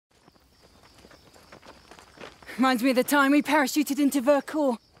Reminds me of the time we parachuted into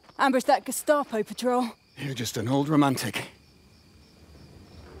Vercors. Ambushed that Gestapo patrol. You're just an old romantic.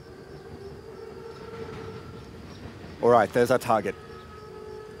 All right, there's our target.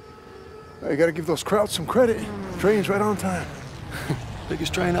 You gotta give those Krauts some credit. Train's right on time.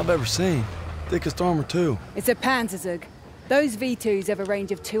 Biggest train I've ever seen. Thickest armor, too. It's a Panzerzug. Those V2s have a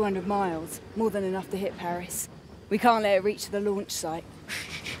range of 200 miles. More than enough to hit Paris. We can't let it reach the launch site.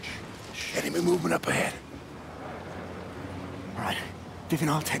 Enemy movement up ahead. All right, Vivian,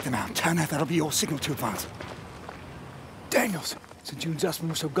 I'll take them out. Turner, that'll be your signal to advance. Daniels, since you and Zussman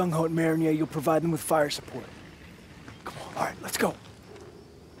were so gung-ho at Marigny, you'll provide them with fire support. Come on, all right, let's go.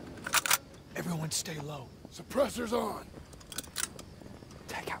 Everyone stay low. Suppressors on.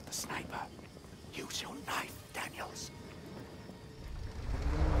 Take out the sniper. Use your knife, Daniels.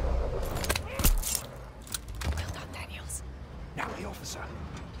 Well done, Daniels. Now the officer.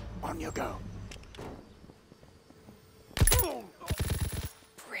 On you go.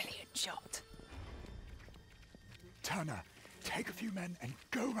 Brilliant shot. Turner, take a few men and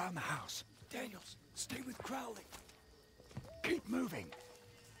go round the house. Daniels, stay with Crowley. Keep moving.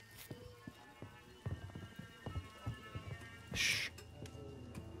 Shh.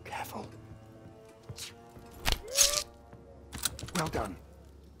 Careful. Well done.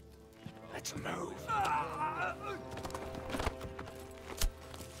 Let's move.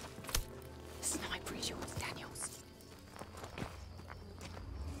 Sniper is yours, Daniels.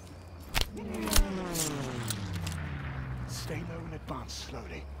 Stay low and advance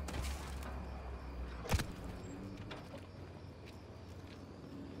slowly.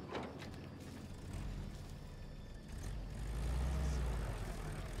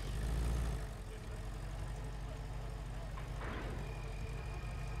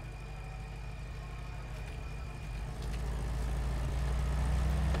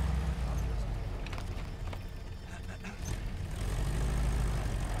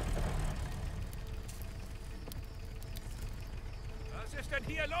 Was ist denn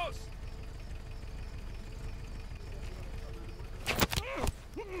hier los?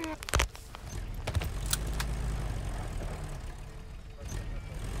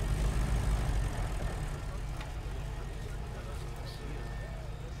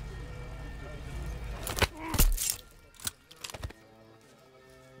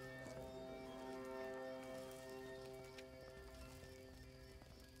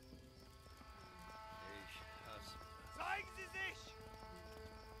 Zeigen Sie sich!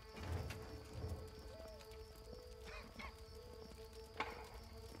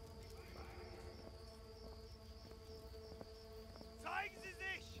 Zeigen Sie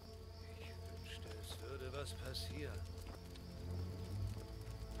sich! Ich wünschte, es würde was passieren.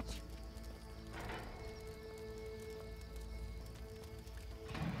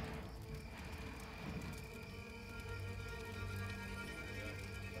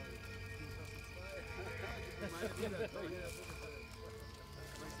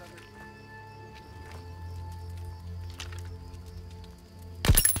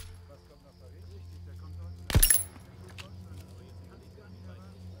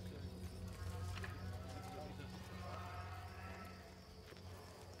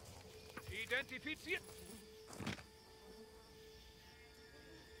 Identifiziert!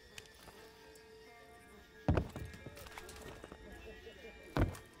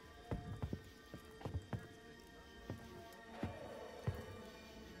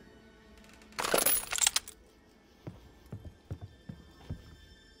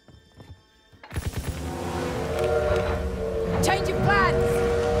 Change of plans!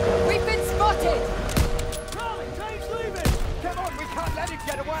 We've been spotted! Charlie, train's leaving! Come on, we can't let him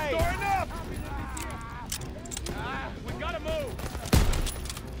get away! Storing up! We gotta move!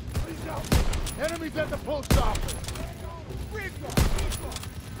 Enemies at the post office.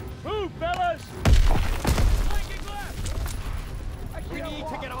 Move, fellas! Flanking left! We need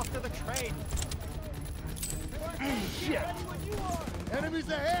to get off to the train! Shit. Enemies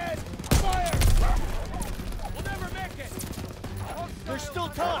ahead. Fire. We'll never make it! There's still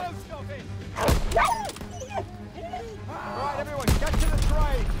time. Alright, everyone, get to the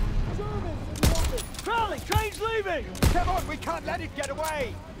train! Crowley, train's leaving! Come on, we can't let it get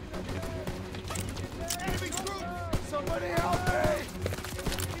away! Enemy troops. Somebody help me.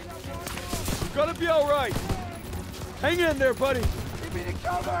 You're gonna be all right. Hang in there, buddy. Give me the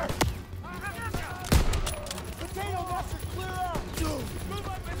cover. Potato musket, clear out! Move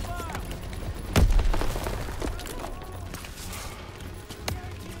up and fire!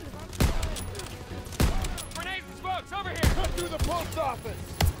 Grenades and smokes, over here! Cut through the post office.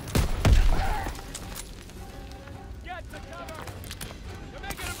 Get to cover! You're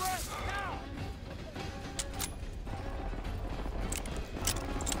making a break! Now!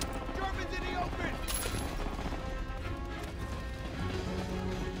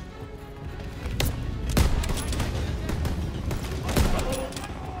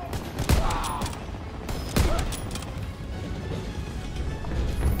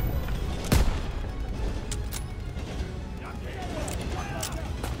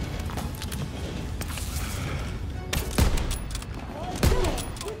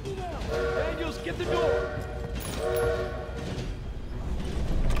 Get the door!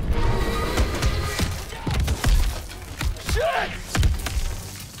 Shit!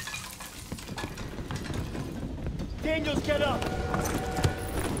 Daniels, get up!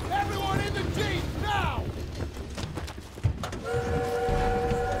 Everyone in the Jeep, now!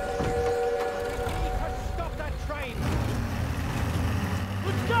 Stop that train!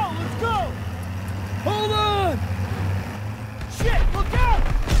 Let's go, let's go! Hold on! Shit, look out!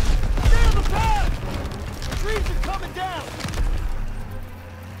 Stay on the path! Trees are coming down!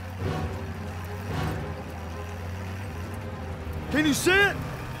 Can you see it?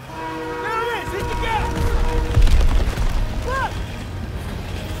 There it is! Hit the gas! Look!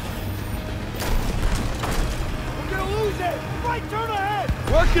 We're gonna lose it! Right turn ahead!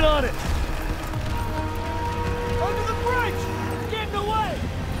 Working on it! Under the bridge! It's getting away!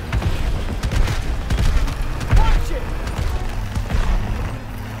 Watch it!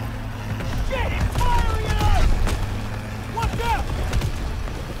 Shit! It's firing at us! Watch out!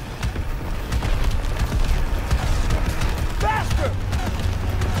 Faster!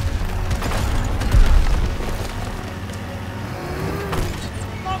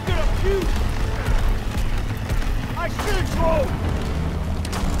 I'm gonna puke! I should have drove!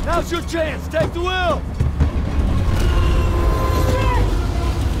 Now's your chance! Take the wheel! Shit!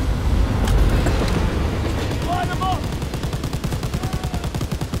 Line them up!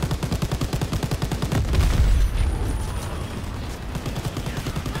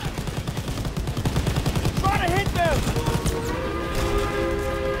 Try to hit them!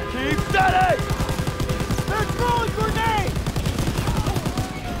 Keep steady! They're throwing grenades!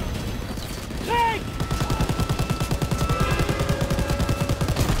 Tank!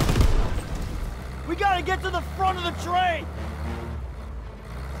 We gotta get to the front of the train!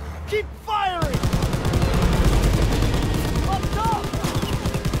 Keep firing! Up top!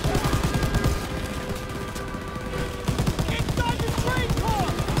 Inside the train car!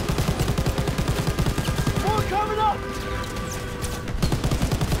 More coming up!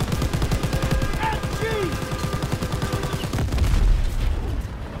 SG!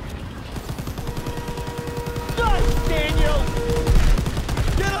 Nice, Daniel!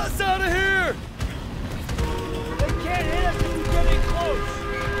 Get us out of here! They can't hit us if we get in close!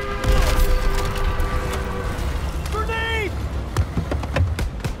 Grenade!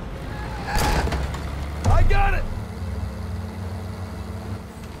 I got it!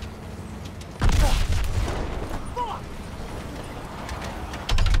 Fuck!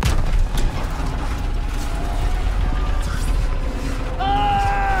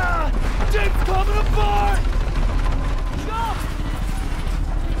 Ah! Jeep's coming apart! Jump!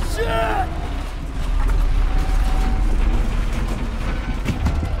 Shit!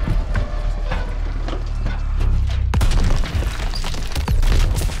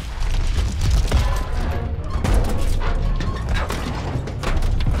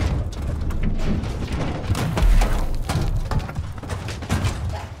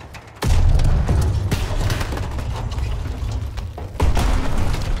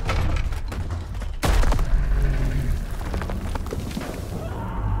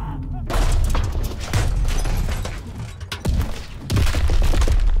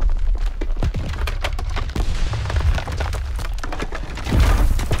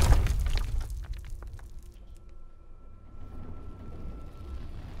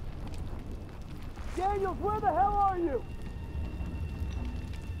 Daniels, where the hell are you?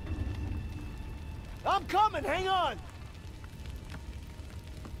 I'm coming, hang on!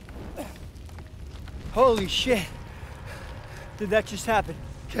 Holy shit. Did that just happen?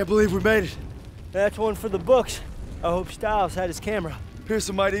 Can't believe we made it. That's one for the books. I hope Stiles had his camera.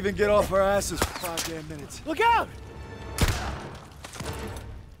 Pearson might even get off our asses for 5 damn minutes. Look out!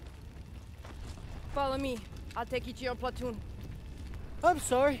 Follow me. I'll take you to your platoon. I'm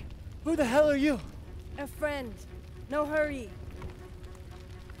sorry. Who the hell are you? A friend. No hurry.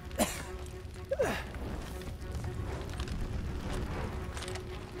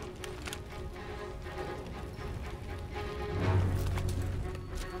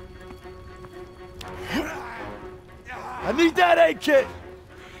 I need that aid kit!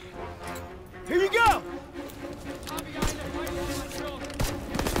 Here you go!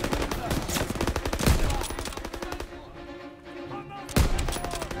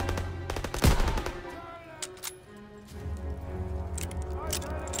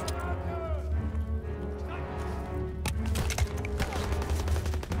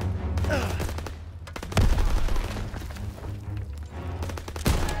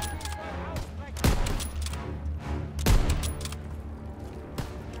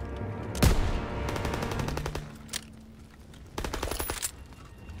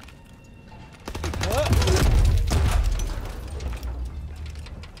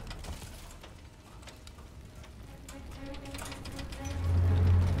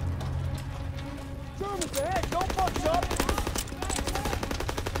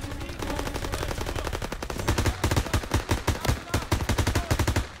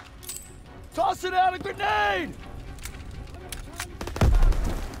 Tossing out a grenade!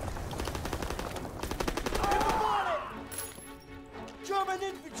 German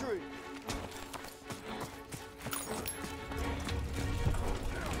infantry!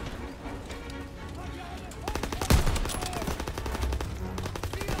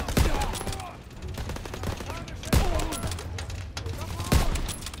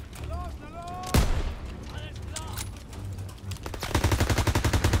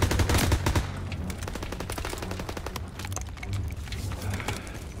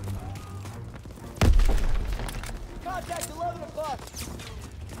 Contact 11 o'clock!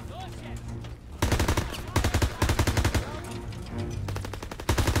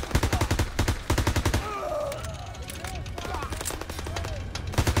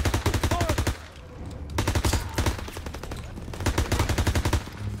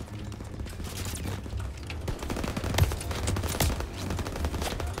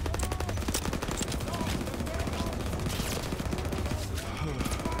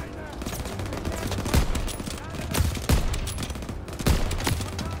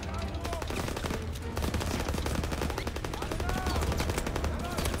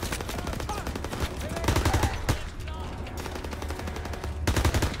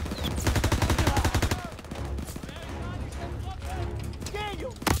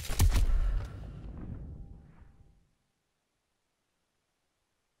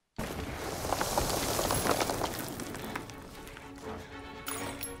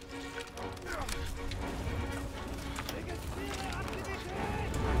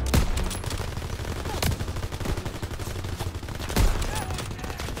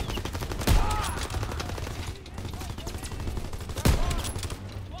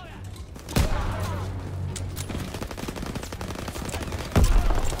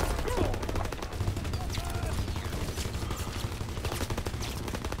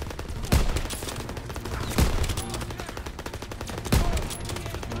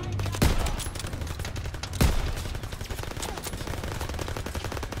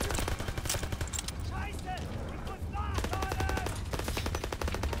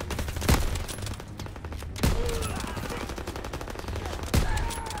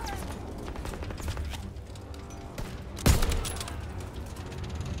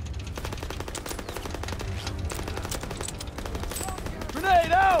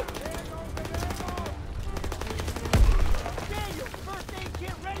 Grenade out! Daniel, first aid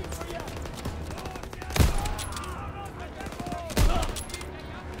kit ready for you!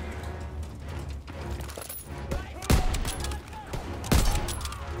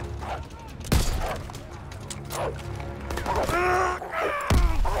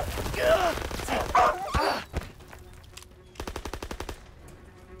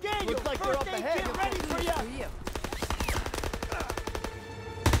 Daniel, Looks like they're first up aid ahead. kit ready for you!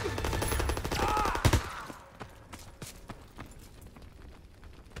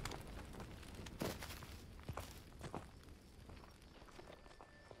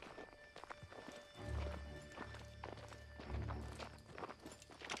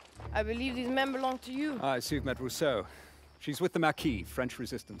 I believe these men belong to you. I see you've met Rousseau. She's with the Marquis, French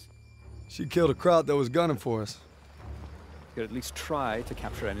resistance. She killed a crowd that was gunning for us. You could at least try to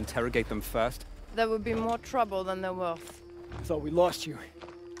capture and interrogate them first. That would be more trouble than they're worth. I thought we lost you.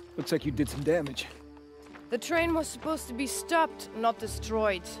 Looks like you did some damage. The train was supposed to be stopped, not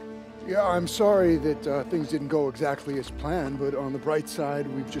destroyed. Yeah, I'm sorry that things didn't go exactly as planned, but on the bright side,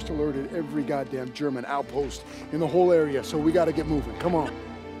 we've just alerted every goddamn German outpost in the whole area, so we gotta get moving. Come on.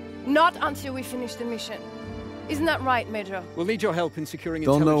 Not until we finish the mission. Isn't that right, Major? We'll need your help in securing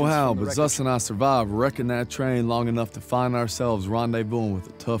Don't intelligence know how, from the but wreckage. Zus and I survived wrecking that train long enough to find ourselves rendezvousing with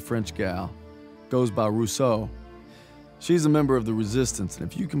a tough French gal. Goes by Rousseau. She's a member of the Resistance,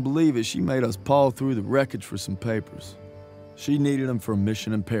 and if you can believe it, she made us paw through the wreckage for some papers. She needed them for a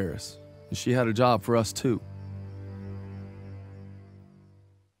mission in Paris, and she had a job for us too.